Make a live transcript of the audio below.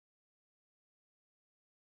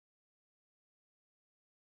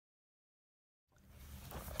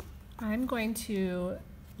I'm going to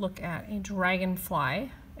look at a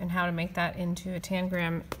dragonfly and how to make that into a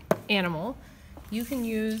tangram animal. You can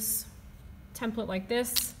use a template like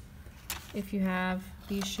this. If you have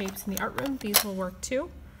these shapes in the art room, these will work too.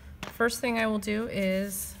 First thing I will do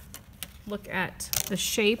is look at the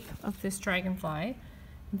shape of this dragonfly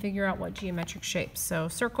and figure out what geometric shapes. So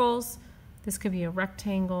circles, this could be a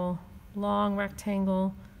rectangle, long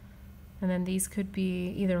rectangle, and then these could be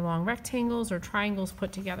either long rectangles or triangles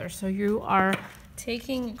put together. So you are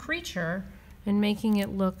taking a creature and making it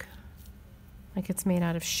look like it's made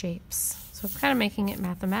out of shapes. So kind of making it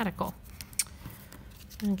mathematical.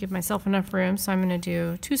 I'm gonna give myself enough room, so I'm gonna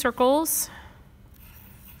do 2 circles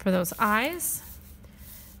for those eyes.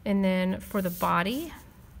 And then for the body,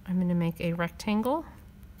 I'm gonna make a rectangle.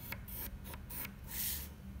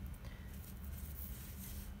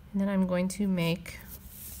 And then I'm going to make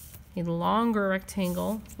a longer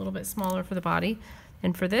rectangle, a little bit smaller for the body.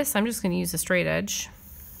 And for this, I'm just going to use a straight edge.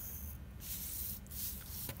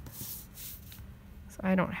 So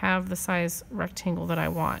I don't have the size rectangle that I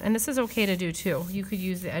want. And this is okay to do too. You could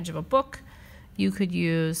use the edge of a book. You could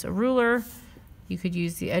use a ruler. You could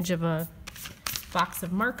use the edge of a box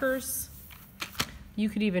of markers. You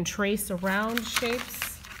could even trace around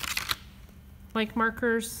shapes like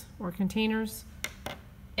markers or containers.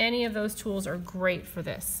 Any of those tools are great for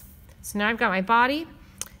this. So now I've got my body,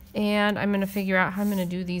 and I'm going to figure out how I'm going to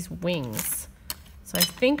do these wings. So I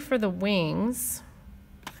think for the wings,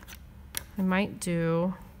 I might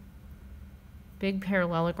do big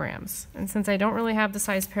parallelograms. And since I don't really have the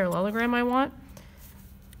size parallelogram I want,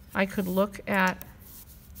 I could look at,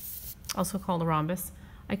 also called a rhombus,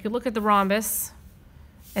 I could look at the rhombus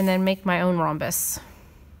and then make my own rhombus.